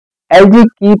LG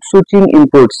keeps switching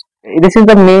inputs. This is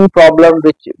the main problem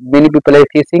which many people are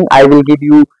facing. I will give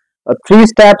you three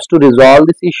steps to resolve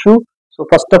this issue. So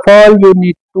first of all, you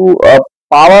need to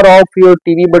power off your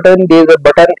TV button. There is a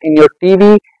button in your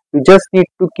TV. You just need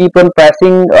to keep on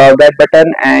pressing that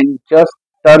button and just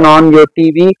turn on your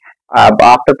TV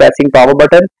after pressing power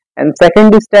button. And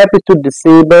second step is to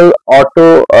disable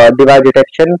auto device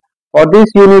detection. For this,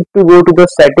 you need to go to the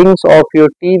settings of your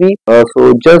TV.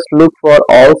 So just look for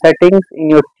all settings in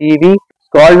your TV.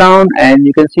 Scroll down and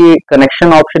you can see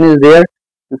connection option is there.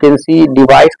 You can see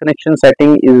device connection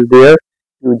setting is there.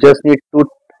 You just need to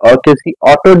see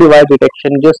auto device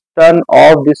detection. Just turn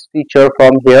off this feature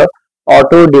from here,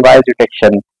 auto device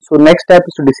detection. So next step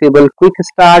is to disable quick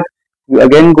start. You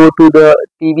again go to the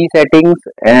TV settings,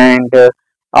 and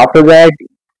after that,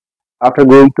 after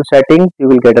going to settings, you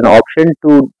will get an option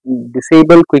to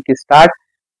disable quick start.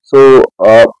 So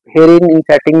herein in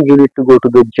settings, you need to go to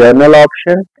the journal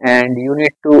option, and you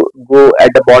need to go at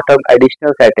the bottom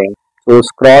additional settings. So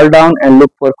scroll down and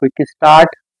look for quick start.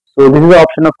 So this is the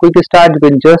option of quick start. You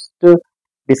can just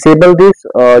disable this.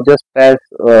 Just press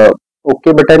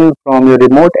OK button from your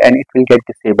remote, and it will get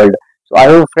disabled. So I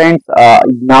hope friends,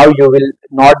 now you will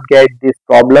not get this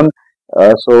problem.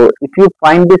 So if you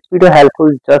find this video helpful,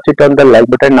 just hit on the like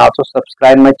button and also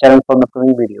subscribe my channel for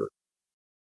upcoming videos.